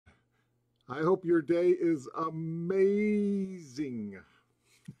I hope your day is amazing.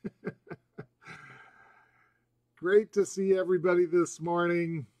 Great to see everybody this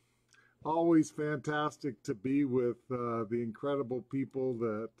morning. Always fantastic to be with the incredible people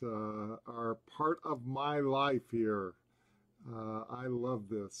that are part of my life here. I love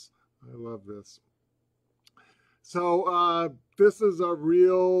this. I love this. So this is a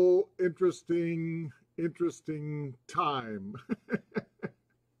real interesting time.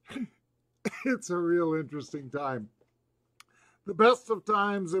 It's a real interesting time. The best of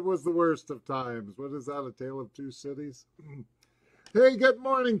times, it was the worst of times. What is that, A Tale of Two Cities? Hey, good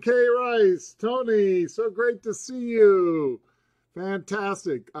morning, Kay Rice. Tony, so great to see you.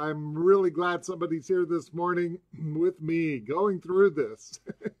 Fantastic. I'm really glad somebody's here this morning with me going through this.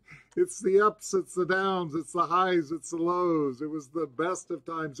 It's the ups, it's the downs, it's the highs, it's the lows. It was the best of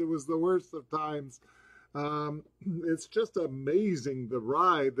times. It was the worst of times. It's just amazing the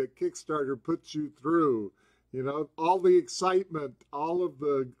ride that Kickstarter puts you through. You know, all the excitement, all of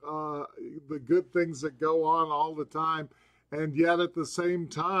the good things that go on all the time. And yet at the same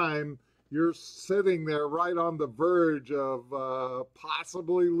time, you're sitting there right on the verge of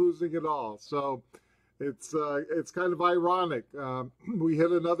possibly losing it all. So it's kind of ironic. We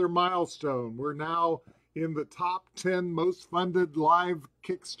hit another milestone. We're now in the top 10 most funded live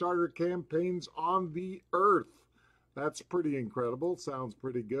Kickstarter campaigns on the earth. That's pretty incredible. Sounds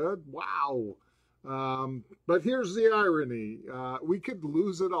pretty good. Wow. But here's the irony. We could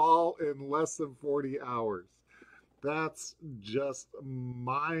lose it all in less than 40 hours. That's just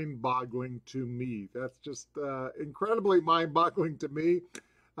mind-boggling to me. That's just incredibly mind-boggling to me.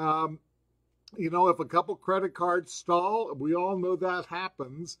 You know, if a couple credit cards stall, we all know that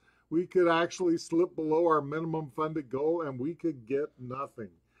happens. We could actually slip below our minimum funded goal and we could get nothing.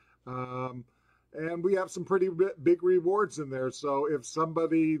 And we have some pretty big rewards in there. So if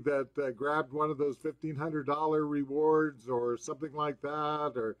somebody that grabbed one of those $1,500 rewards or something like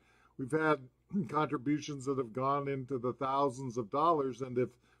that, or we've had contributions that have gone into the thousands of dollars, and if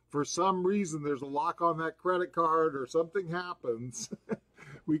for some reason there's a lock on that credit card or something happens,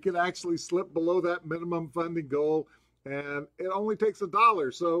 we could actually slip below that minimum funding goal, and it only takes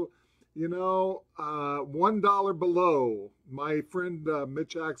 $1. So, you know, $1 below. My friend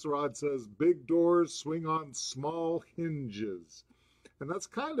Mitch Axelrod says, big doors swing on small hinges. And that's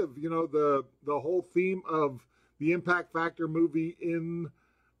kind of, you know, the whole theme of the Impact Factor movie in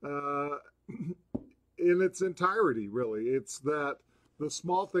its entirety, really. It's that the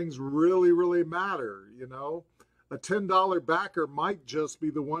small things really, really matter, you know. A $10 backer might just be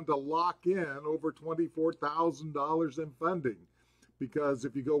the one to lock in over $24,000 in funding. Because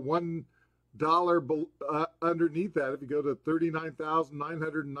if you go $1 underneath that, if you go to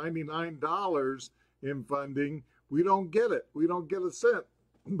 $39,999 in funding, we don't get it. We don't get a cent.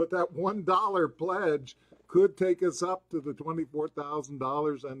 But that $1 pledge could take us up to the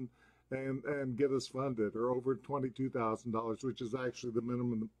 $24,000 and get us funded, or over $22,000, which is actually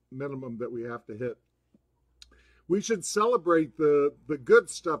the minimum that we have to hit. We should celebrate the good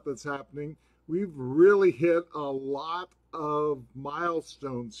stuff that's happening. We've really hit a lot of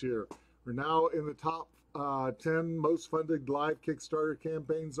milestones here. We're now in the top 10 most funded live Kickstarter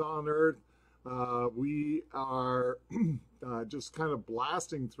campaigns on Earth. We are just kind of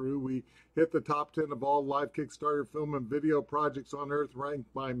blasting through. We hit the top 10 of all live Kickstarter film and video projects on Earth,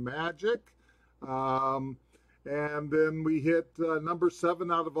 ranked by Magic. And then we hit number 7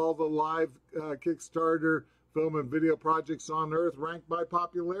 out of all the live Kickstarter film and video projects on Earth, ranked by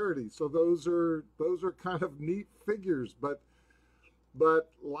popularity. So those are kind of neat figures. But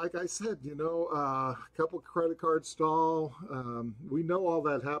like I said, you know, a couple credit cards stall. We know all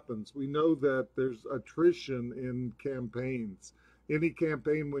that happens. We know that there's attrition in campaigns. Any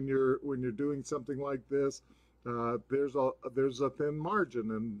campaign, when you're doing something like this, there's a thin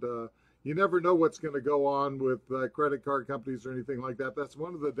margin, and you never know what's going to go on with credit card companies or anything like that. That's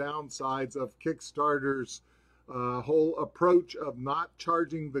one of the downsides of Kickstarter's whole approach of not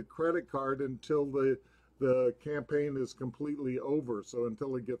charging the credit card until the campaign is completely over. So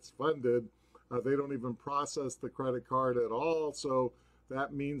until it gets funded, they don't even process the credit card at all. So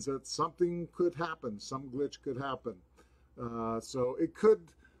that means that something could happen, some glitch could happen. So it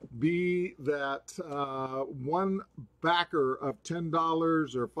could be that one backer of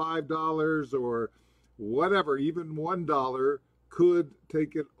 $10 or $5 or whatever, even $1, could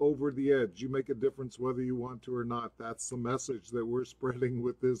take it over the edge. You make a difference whether you want to or not. That's the message that we're spreading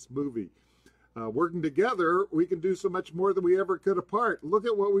with this movie. Working together, we can do so much more than we ever could apart. Look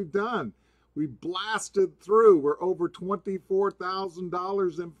at what we've done. We blasted through. We're over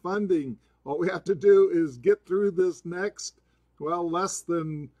 $24,000 in funding. All we have to do is get through this next, well, less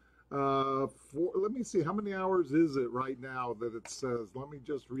than Let me see, how many hours is it right now that it says? Let me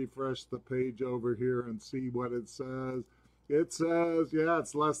just refresh the page over here and see what it says. It says, yeah,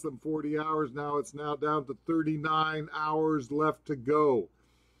 it's less than 40 hours now. It's now down to 39 hours left to go.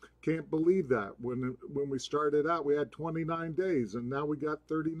 Can't believe that. When we started out, we had 29 days, and now we got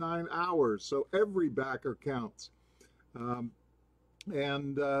 39 hours. So every backer counts. You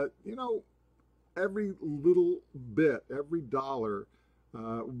know, every little bit, every dollar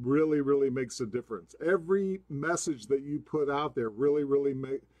really makes a difference. Every message that you put out there really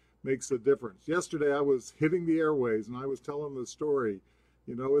makes a difference. Yesterday, I was hitting the airways, and I was telling the story.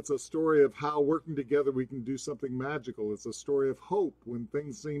 You know, it's a story of how working together we can do something magical. It's a story of hope when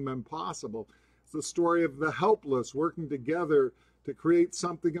things seem impossible. It's a story of the helpless working together to create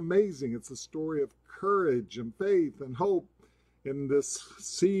something amazing. It's a story of courage and faith and hope in this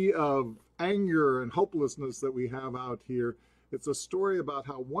sea of anger and hopelessness that we have out here. It's a story about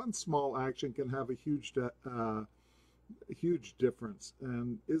how one small action can have a huge difference.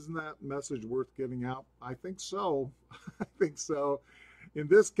 And isn't that message worth getting out? I think so. I think so. In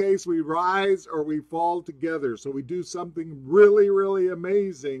this case, we rise or we fall together. So we do something really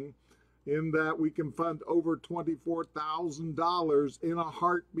amazing in that we can fund over $24,000 in a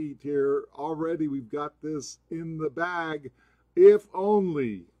heartbeat here. Already we've got this in the bag. If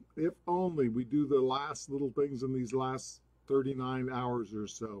only we do the last little things in these last 39 hours or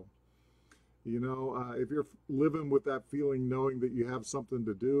so. You know, if you're living with that feeling, knowing that you have something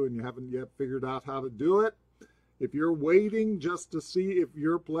to do and you haven't yet figured out how to do it, if you're waiting just to see if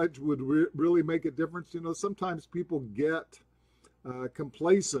your pledge would really make a difference, you know, sometimes people get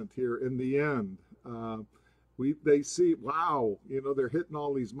complacent here in the end. They see, wow, you know, they're hitting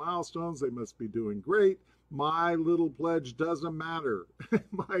all these milestones. They must be doing great. My little pledge doesn't matter.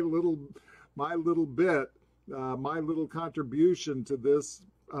 my little bit, my little contribution to this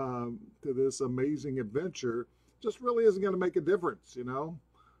amazing adventure just really isn't going to make a difference, you know.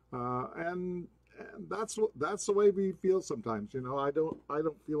 And that's the way we feel sometimes, you know. I don't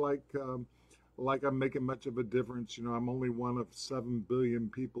feel like I'm making much of a difference. You know, I'm only one of 7 billion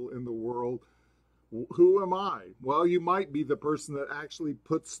people in the world. Who am I? Well, you might be the person that actually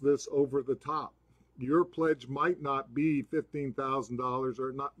puts this over the top. Your pledge might not be $15,000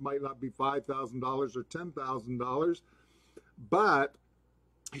 or might not be $5,000 or $10,000, but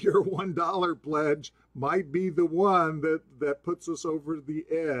your $1 pledge might be the one that puts us over the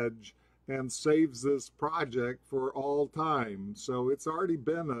edge and saves this project for all time. So it's already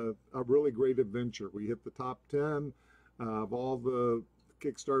been a really great adventure. We hit the top 10 of all the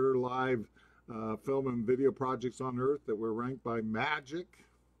Kickstarter live film and video projects on Earth that were ranked by Magic.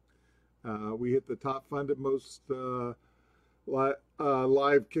 We hit the top funded most live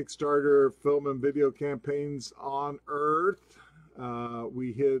Kickstarter film and video campaigns on Earth.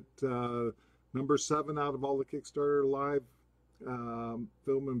 We hit number 7 out of all the Kickstarter live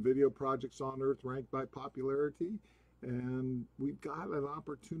film and video projects on Earth ranked by popularity. And we've got an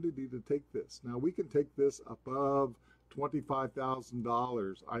opportunity to take this. Now, we can take this above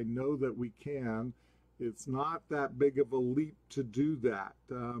 $25,000. I know that we can. It's not that big of a leap to do that.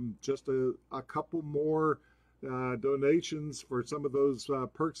 Just a couple more donations for some of those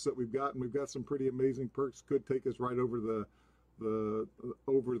perks that we've got, and we've got some pretty amazing perks, could take us right over the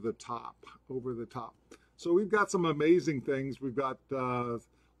top. So we've got some amazing things. We've got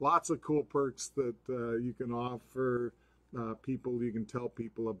lots of cool perks that you can offer people. You can tell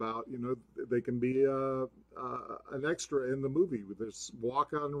people about. You know, they can be an extra in the movie. There's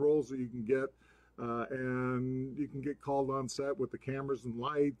walk-on roles that you can get. And you can get called on set with the cameras and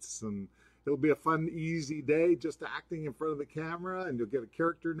lights, and it'll be a fun, easy day just acting in front of the camera, and you'll get a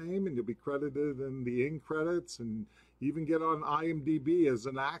character name, and you'll be credited in the end credits, and even get on IMDb as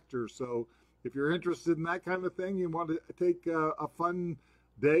an actor. So if you're interested in that kind of thing, you want to take a fun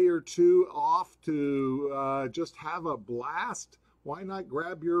day or two off to just have a blast, why not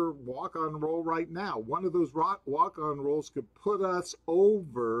grab your walk-on role right now? One of those walk-on roles could put us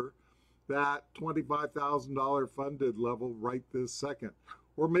over that $25,000 funded level right this second.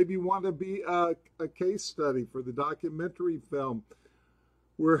 Or maybe you want to be a case study for the documentary film.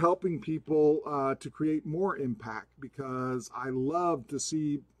 We're helping people to create more impact, because I love to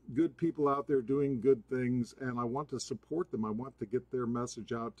see good people out there doing good things, and I want to support them. I want to get their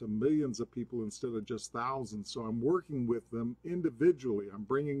message out to millions of people instead of just thousands. So I'm working with them individually. I'm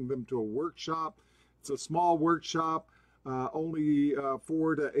bringing them to a workshop. It's a small workshop. Only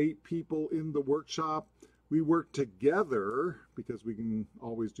 4 to 8 people in the workshop. We work together, because we can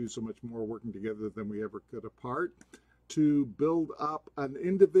always do so much more working together than we ever could apart, to build up an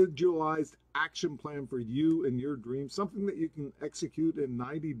individualized action plan for you and your dreams, something that you can execute in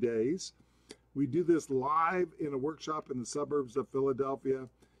 90 days. We do this live in a workshop in the suburbs of Philadelphia.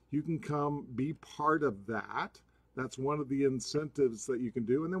 You can come be part of that. That's one of the incentives that you can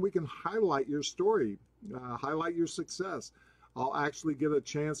do. And then we can highlight your story, highlight your success. I'll actually get a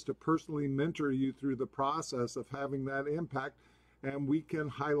chance to personally mentor you through the process of having that impact. And we can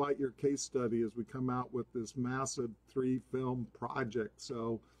highlight your case study as we come out with this massive 3-film project.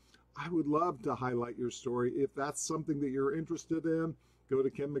 So I would love to highlight your story. If that's something that you're interested in, go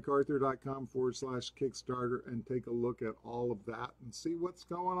to kenmcarthur.com/Kickstarter and take a look at all of that and see what's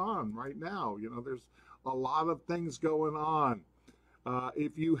going on right now. You know, there's a lot of things going on.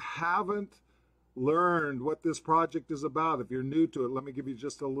 If you haven't learned what this project is about, if you're new to it, let me give you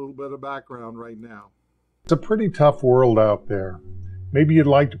just a little bit of background right now. It's a pretty tough world out there. Maybe you'd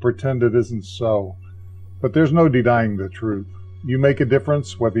like to pretend it isn't so, but there's no denying the truth. You make a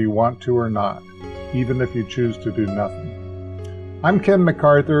difference whether you want to or not, even if you choose to do nothing. I'm Ken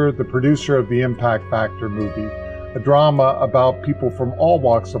McArthur, the producer of the Impact Factor movie, a drama about people from all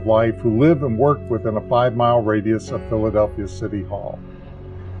walks of life who live and work within a 5-mile radius of Philadelphia City Hall.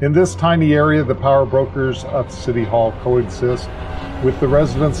 In this tiny area, the power brokers of City Hall coexist with the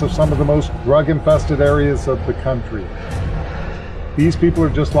residents of some of the most drug-infested areas of the country. These people are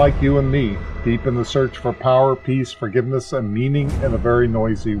just like you and me, deep in the search for power, peace, forgiveness, and meaning in a very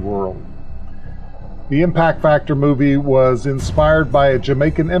noisy world. The Impact Factor movie was inspired by a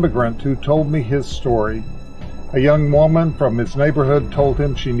Jamaican immigrant who told me his story. A young woman from his neighborhood told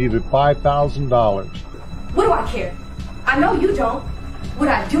him she needed $5,000. What do I care? I know you don't. What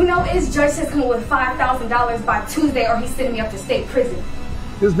I do know is Judge says coming with $5,000 by Tuesday or he's sending me up to state prison.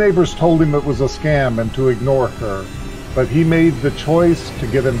 His neighbors told him it was a scam and to ignore her, but he made the choice to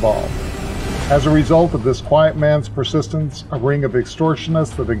get involved. As a result of this quiet man's persistence, a ring of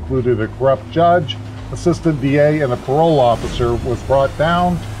extortionists that included a corrupt judge, assistant DA, and a parole officer was brought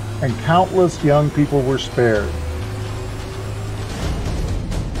down, and countless young people were spared.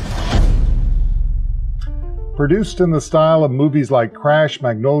 Produced in the style of movies like Crash,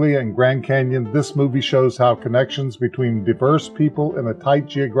 Magnolia, and Grand Canyon, this movie shows how connections between diverse people in a tight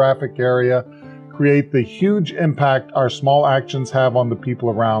geographic area create the huge impact our small actions have on the people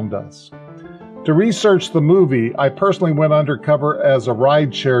around us. To research the movie, I personally went undercover as a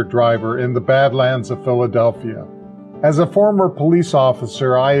rideshare driver in the Badlands of Philadelphia. As a former police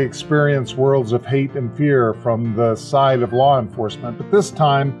officer, I experienced worlds of hate and fear from the side of law enforcement, but this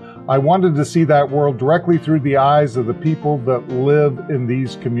time I wanted to see that world directly through the eyes of the people that live in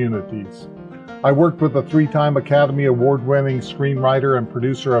these communities. I worked with a 3-time Academy Award-winning screenwriter and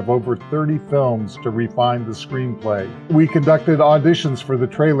producer of over 30 films to refine the screenplay. We conducted auditions for the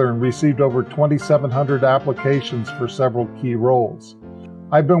trailer and received over 2,700 applications for several key roles.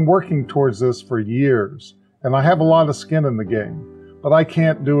 I've been working towards this for years, and I have a lot of skin in the game, but I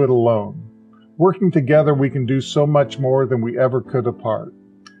can't do it alone. Working together, we can do so much more than we ever could apart.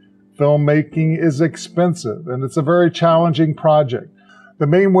 Filmmaking is expensive, and it's a very challenging project. The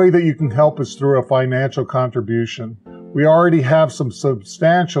main way that you can help is through a financial contribution. We already have some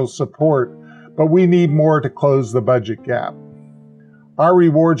substantial support, but we need more to close the budget gap. Our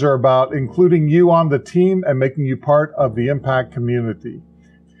rewards are about including you on the team and making you part of the impact community.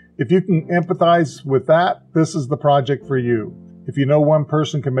 If you can empathize with that, this is the project for you. If you know one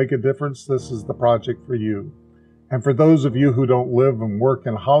person can make a difference, this is the project for you. And for those of you who don't live and work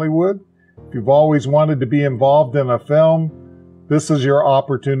in Hollywood, if you've always wanted to be involved in a film, this is your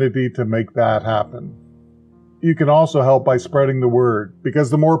opportunity to make that happen. You can also help by spreading the word, because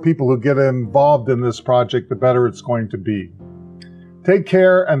the more people who get involved in this project, the better it's going to be. Take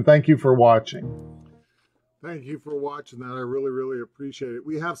care, and thank you for watching. Thank you for watching that. I really, really appreciate it.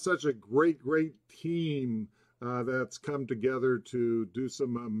 We have such a great team that's come together to do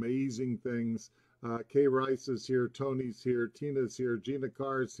some amazing things. Kay Rice is here, Tony's here, Tina's here, Gina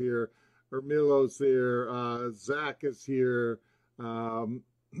Carr's here, Ermilo's here, Zach is here,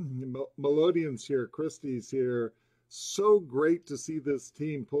 Melodian's here, Christy's here. So great to see this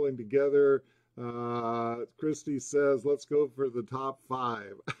team pulling together. Christy says, let's go for the top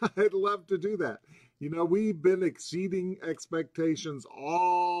 5. I'd love to do that. You know, we've been exceeding expectations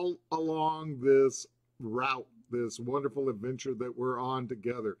all along this route, this wonderful adventure that we're on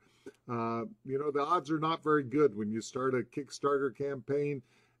together. You know, the odds are not very good when you start a Kickstarter campaign.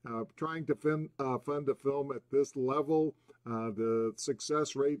 Trying to fund a film at this level, the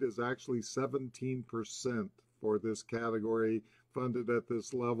success rate is actually 17% for this category funded at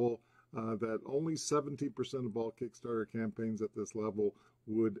this level. that only 70% of all Kickstarter campaigns at this level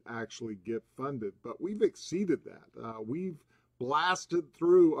would actually get funded. But we've exceeded that. We've blasted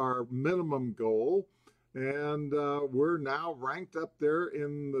through our minimum goal, and we're now ranked up there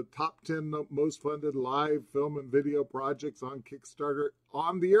in the top 10 most funded live film and video projects on Kickstarter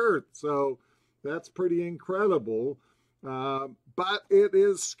on the earth. So that's pretty incredible. But it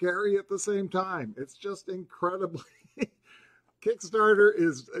is scary at the same time. It's just incredibly Kickstarter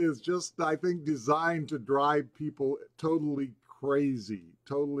is just, I think, designed to drive people totally crazy,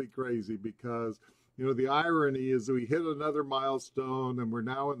 because, you know, the irony is that we hit another milestone and we're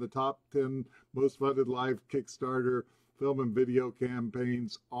now in the top 10 most funded live Kickstarter film and video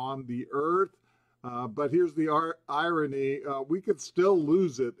campaigns on the earth. But here's the irony. We could still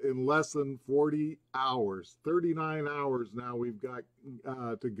lose it in less than 40 hours. 39 hours now we've got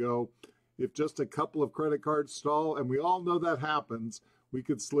to go. If just a couple of credit cards stall, and we all know that happens, we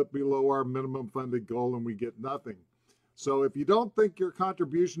could slip below our minimum funded goal and we get nothing. So if you don't think your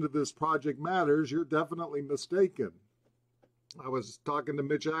contribution to this project matters, you're definitely mistaken. I was talking to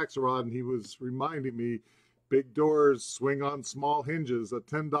Mitch Axelrod, and he was reminding me, big doors swing on small hinges. A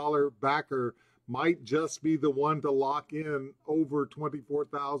 $10 backer might just be the one to lock in over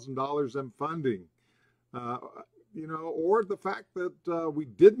 $24,000 in funding. You know, or the fact that we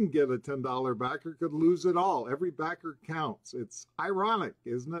didn't get a $10 backer could lose it all. Every backer counts. It's ironic,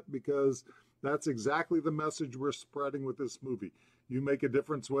 isn't it? Because that's exactly the message we're spreading with this movie. You make a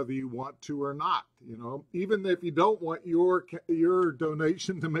difference whether you want to or not. You know, even if you don't want your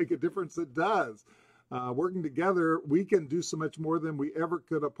donation to make a difference, it does. Working together, we can do so much more than we ever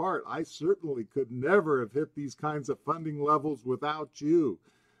could apart. I certainly could never have hit these kinds of funding levels without you.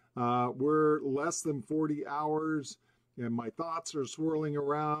 We're less than 40 hours, and my thoughts are swirling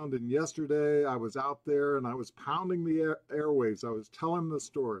around. And yesterday I was out there and I was pounding the airwaves. I was telling the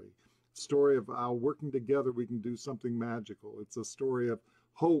story of how working together we can do something magical. It's a story of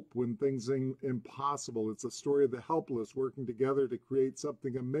hope when things seem impossible. It's a story of the helpless working together to create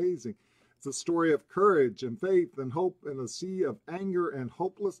something amazing. It's a story of courage and faith and hope in a sea of anger and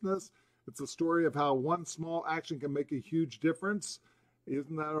hopelessness. It's a story of how one small action can make a huge difference.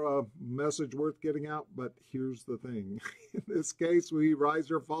 Isn't that a message worth getting out? But here's the thing. In this case, we rise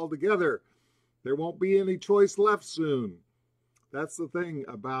or fall together. There won't be any choice left soon. That's the thing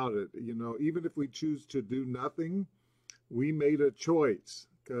about it. You know, even if we choose to do nothing, we made a choice,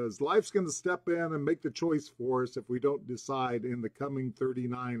 because life's going to step in and make the choice for us if we don't decide in the coming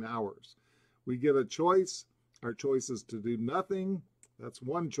 39 hours. We get a choice. Our choice is to do nothing. That's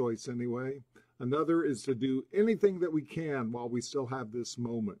one choice anyway. Another is to do anything that we can while we still have this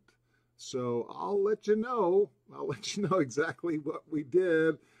moment. So I'll let you know exactly what we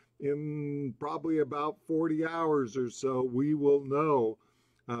did in probably about 40 hours or so. We will know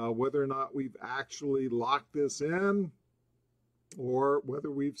whether or not we've actually locked this in or whether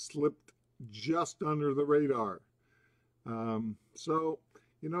we've slipped just under the radar. So,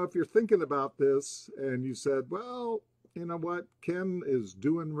 you know, if you're thinking about this and you said, well, you know what, Ken is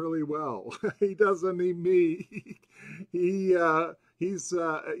doing really well. He doesn't need me. He's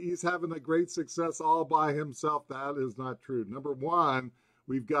having a great success all by himself. That is not true. Number one,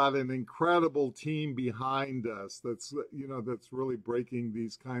 we've got an incredible team behind us that's really breaking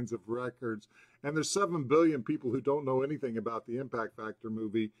these kinds of records. And there's 7 billion people who don't know anything about the Impact Factor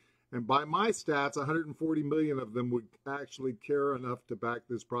movie. And by my stats, 140 million of them would actually care enough to back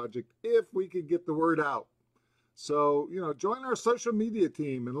this project if we could get the word out. So, you know, join our social media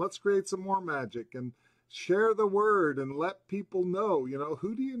team and let's create some more magic and share the word and let people know, you know,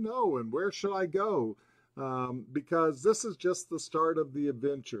 who do you know and where should I go? Because this is just the start of the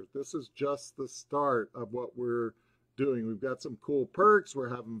adventure. This is just the start of what we're doing. We've got some cool perks.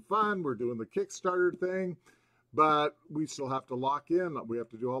 We're having fun. We're doing the Kickstarter thing, but we still have to lock in. We have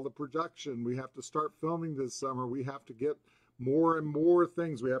to do all the production. We have to start filming this summer. We have to get more and more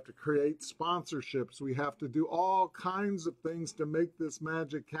things. We have to create sponsorships. We have to do all kinds of things to make this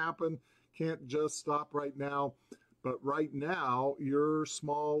magic happen. Can't just stop right now. But right now, your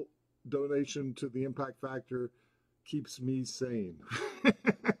small donation to the Impact Factor keeps me sane.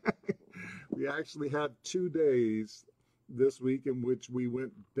 We actually had 2 days this week in which we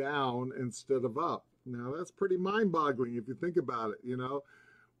went down instead of up. Now, that's pretty mind-boggling if you think about it. You know,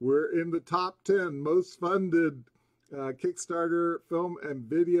 we're in the top 10 most funded Kickstarter film and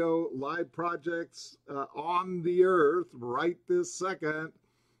video live projects on the earth right this second,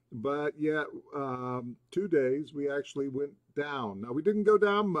 but yet 2 days we actually went down. Now, we didn't go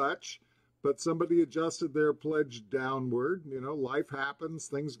down much, but somebody adjusted their pledge downward. You know, life happens,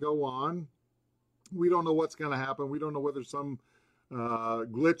 things go on. We don't know what's going to happen. We don't know whether some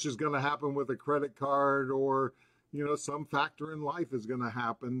glitch is going to happen with a credit card, or, you know, some factor in life is going to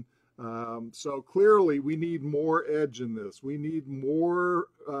happen. So clearly we need more edge in this. We need more,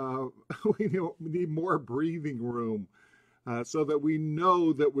 we need more breathing room, so that we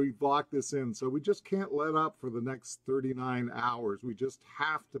know that we've locked this in. So we just can't let up for the next 39 hours. We just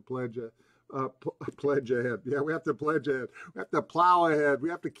have to pledge ahead. Yeah, we have to pledge ahead. We have to plow ahead. We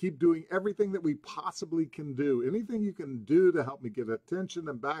have to keep doing everything that we possibly can do. Anything you can do to help me get attention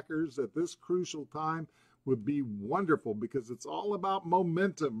and backers at this crucial time would be wonderful, because it's all about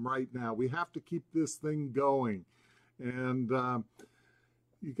momentum right now. We have to keep this thing going. And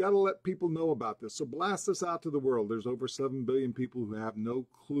you got to let people know about this. So blast this out to the world. There's over 7 billion people who have no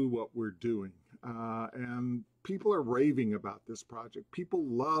clue what we're doing. And people are raving about this project. People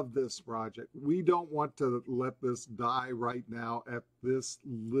love this project. We don't want to let this die right now at this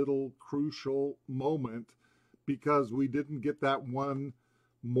little crucial moment, because we didn't get that one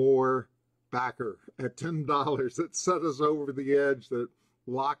more backer at $10 that set us over the edge, that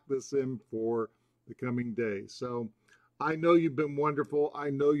locked this in for the coming days. So I know you've been wonderful. I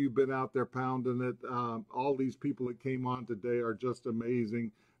know you've been out there pounding it. All these people that came on today are just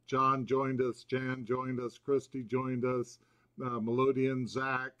amazing. John joined us, Jan joined us, Christy joined us, Melodian,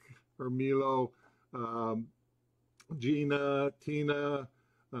 Zach, Hermilo, Gina, Tina,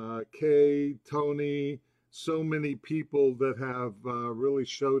 Kay, Tony, so many people that have really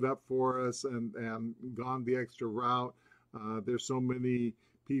showed up for us and gone the extra route. There's so many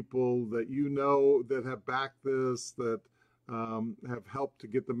people that you know that have backed this, that have helped to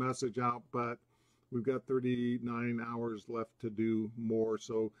get the message out, but we've got 39 hours left to do more.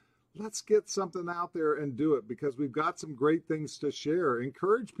 So let's get something out there and do it, because we've got some great things to share.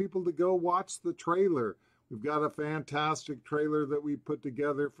 Encourage people to go watch the trailer. We've got a fantastic trailer that we put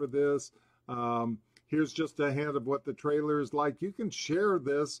together for this. Here's just a hint of what the trailer is like. You can share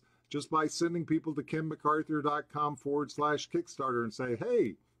this just by sending people to kenmcarthur.com/Kickstarter and say,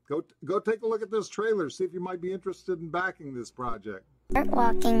 hey, go take a look at this trailer. See if you might be interested in backing this project. Start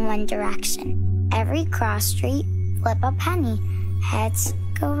walking one direction. Every cross street, flip a penny. Heads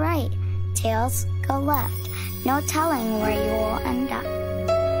go right, tails go left. No telling where you will end up.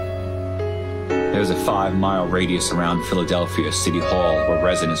 There's a 5-mile radius around Philadelphia City Hall where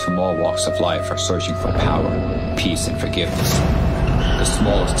residents from all walks of life are searching for power, peace, and forgiveness. The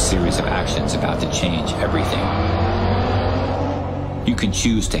smallest series of actions about to change everything. You can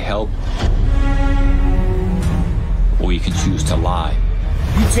choose to help, or you can choose to lie.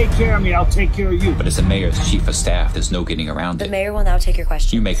 You take care of me, I'll take care of you. But as the mayor's chief of staff, there's no getting around it. The mayor will now take your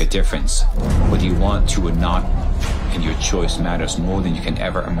question. You make a difference, whether you want to or not, and your choice matters more than you can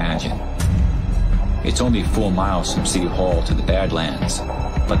ever imagine. It's only 4 miles from City Hall to the Badlands,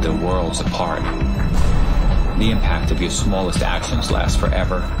 but they're worlds apart. The impact of your smallest actions lasts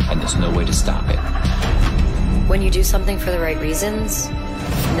forever, and there's no way to stop it. When you do something for the right reasons,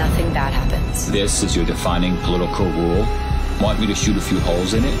 nothing bad happens. This is your defining political rule? Want me to shoot a few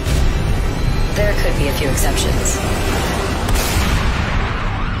holes in it? There could be a few exceptions.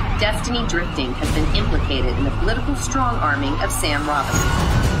 Destiny drifting has been implicated in the political strong-arming of Sam Robinson.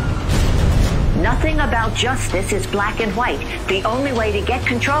 Nothing about justice is black and white. The only way to get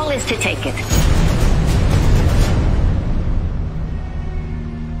control is to take it.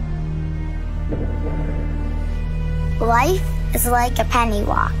 Life is like a penny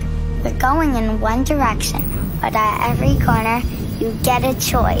walk. You're going in one direction, but at every corner, you get a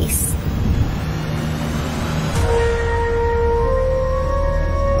choice.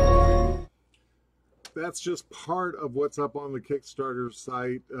 That's just part of what's up on the Kickstarter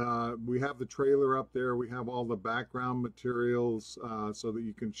site. We have the trailer up there. We have all the background materials so that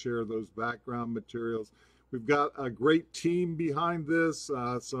you can share those background materials. We've got a great team behind this,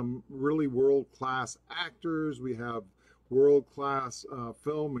 some really world-class actors. We have world-class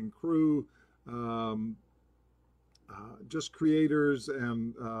film and crew, just creators,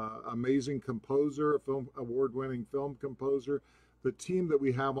 and amazing composer, a film award-winning film composer. The team that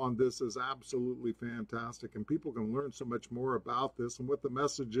we have on this is absolutely fantastic, and people can learn so much more about this and what the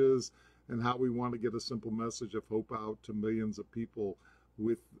message is and how we want to get a simple message of hope out to millions of people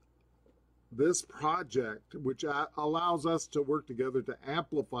with this project, which allows us to work together to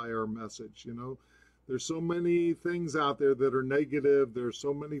amplify our message. You know, there's so many things out there that are negative. There's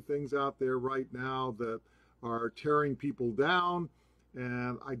so many things out there right now that are tearing people down,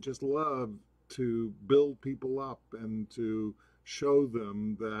 and I just love to build people up and to show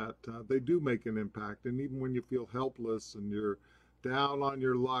them that they do make an impact. And even when you feel helpless and you're down on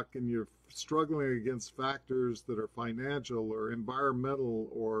your luck and you're struggling against factors that are financial or environmental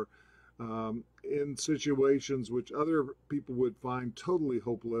or in situations which other people would find totally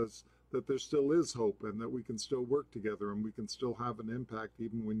hopeless, that there still is hope and that we can still work together and we can still have an impact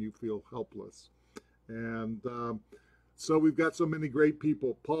even when you feel helpless. And so we've got so many great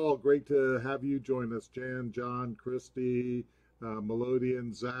people. Paul, great to have you join us. Jan, John, Christy,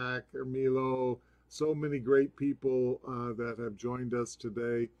 Melodian, Zach, Ermilo, so many great people that have joined us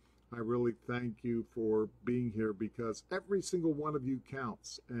today. I really thank you for being here, because every single one of you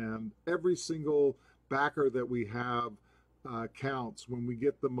counts, and every single backer that we have counts. When we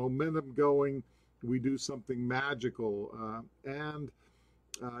get the momentum going, we do something magical, and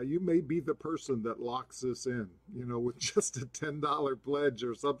you may be the person that locks this in, you know, with just a $10 pledge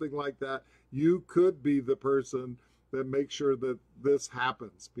or something like that. You could be the person that makes sure that this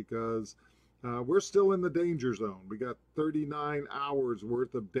happens, because we're still in the danger zone. We got 39 hours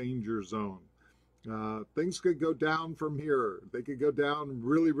worth of danger zone. Things could go down from here. They could go down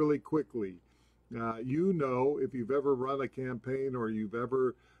really, really quickly. You know, if you've ever run a campaign or you've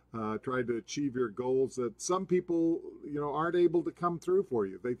ever tried to achieve your goals, that some people, you know, aren't able to come through for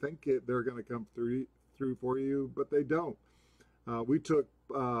you. They think they're going to come through for you, but they don't. We took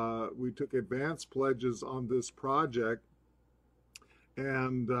advance pledges on this project,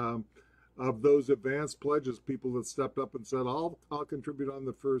 and of those advance pledges, people that stepped up and said, I'll contribute on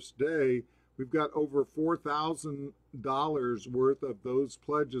the first day. We've got over $4,000 worth of those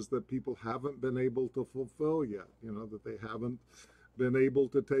pledges that people haven't been able to fulfill yet, you know, that they haven't been able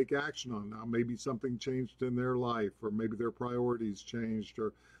to take action on. Now, maybe something changed in their life, or maybe their priorities changed,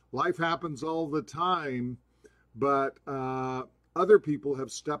 or life happens all the time, but other people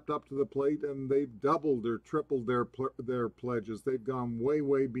have stepped up to the plate and they've doubled or tripled their pledges. They've gone way,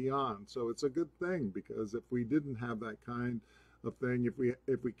 way beyond. So it's a good thing, because if we didn't have that kind of thing,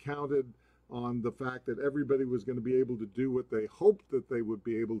 if we counted on the fact that everybody was going to be able to do what they hoped that they would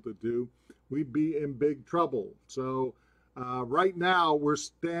be able to do, we'd be in big trouble. So right now we're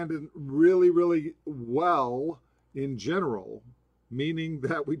standing really, really well in general, meaning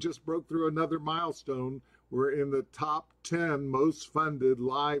that we just broke through another milestone. We're in the top 10 most funded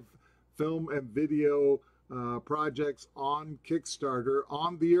live film and video projects on Kickstarter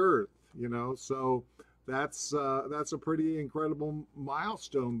on the earth, you know. So that's a pretty incredible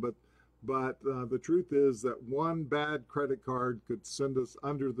milestone. But the truth is that one bad credit card could send us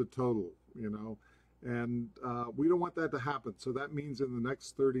under the total, you know, and we don't want that to happen. So that means in the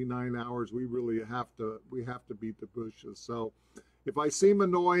next 39 hours, we really have to beat the bushes. So if I seem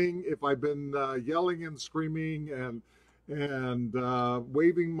annoying, if I've been yelling and screaming and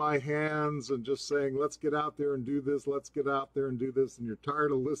waving my hands and just saying, let's get out there and do this, let's get out there and do this, and you're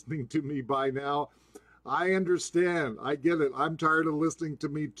tired of listening to me by now, I understand. I get it. I'm tired of listening to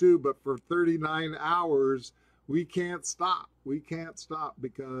me too, but for 39 hours, we can't stop. We can't stop,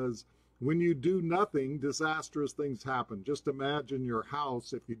 because when you do nothing, disastrous things happen. Just imagine your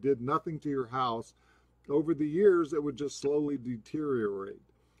house. If you did nothing to your house, over the years, it would just slowly deteriorate.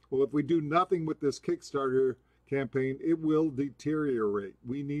 Well, if we do nothing with this Kickstarter campaign, it will deteriorate.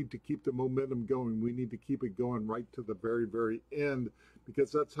 We need to keep the momentum going. We need to keep it going right to the very, very end,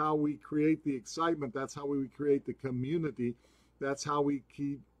 because that's how we create the excitement. That's how we create the community. That's how we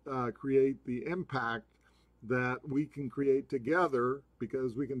create the impact that we can create together,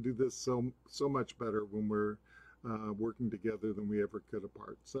 because we can do this so much better when we're working together than we ever could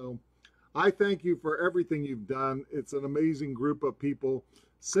apart. So I thank you for everything you've done. It's an amazing group of people.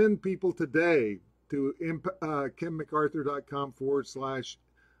 Send people today to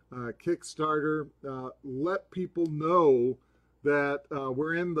KimMcArthur.com/Kickstarter. Let people know that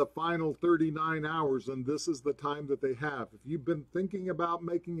we're in the final 39 hours, and this is the time that they have. If you've been thinking about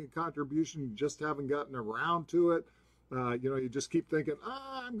making a contribution, you just haven't gotten around to it, you know, you just keep thinking,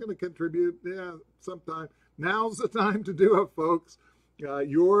 I'm going to contribute, yeah, sometime. Now's the time to do it, folks.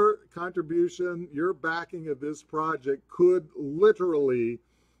 Your contribution, your backing of this project could literally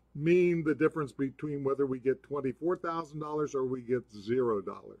mean the difference between whether we get $24,000 or we get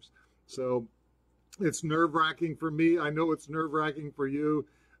 $0. So it's nerve-wracking for me. I know it's nerve-wracking for you,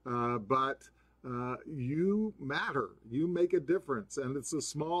 but you matter. You make a difference, and it's the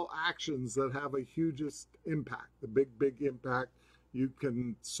small actions that have a hugest impact, the big, big impact. You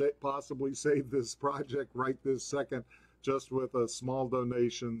can possibly save this project right this second just with a small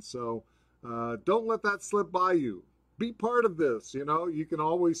donation. So don't let that slip by you. Be part of this. You know, you can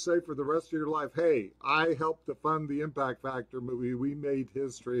always say for the rest of your life, hey, I helped to fund the Impact Factor movie. We made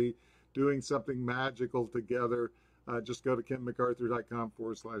history doing something magical together. Just go to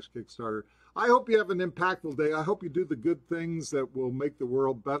KimMcArthur.com/Kickstarter. I hope you have an impactful day. I hope you do the good things that will make the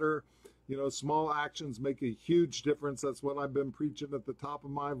world better. You know, small actions make a huge difference. That's what I've been preaching at the top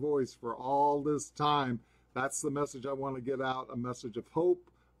of my voice for all this time. That's the message I want to get out, a message of hope,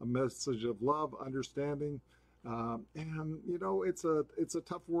 a message of love, understanding. And, you know, it's a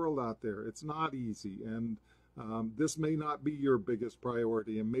tough world out there. It's not easy. And this may not be your biggest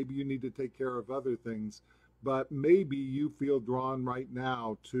priority, and maybe you need to take care of other things. But maybe you feel drawn right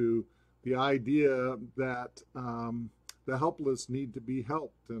now to the idea that the helpless need to be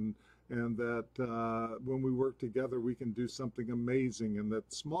helped, and that when we work together, we can do something amazing, and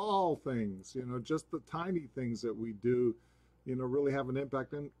that small things, you know, just the tiny things that we do, you know, really have an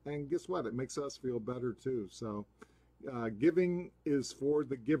impact. And guess what? It makes us feel better too. So giving is for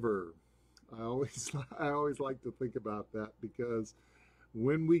the giver. I always like to think about that, because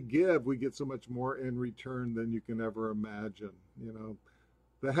when we give, we get so much more in return than you can ever imagine. You know,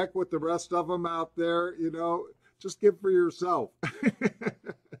 the heck with the rest of them out there, you know, just give for yourself.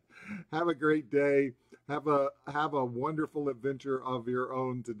 Have a great day. Have a wonderful adventure of your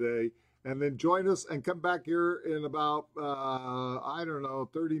own today. And then join us and come back here in about, I don't know,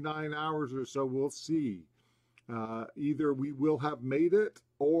 39 hours or so. We'll see. Either we will have made it,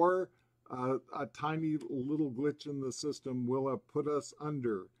 or a tiny little glitch in the system will have put us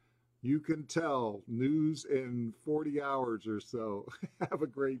under. You can tell. News in 40 hours or so. Have a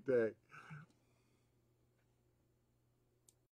great day.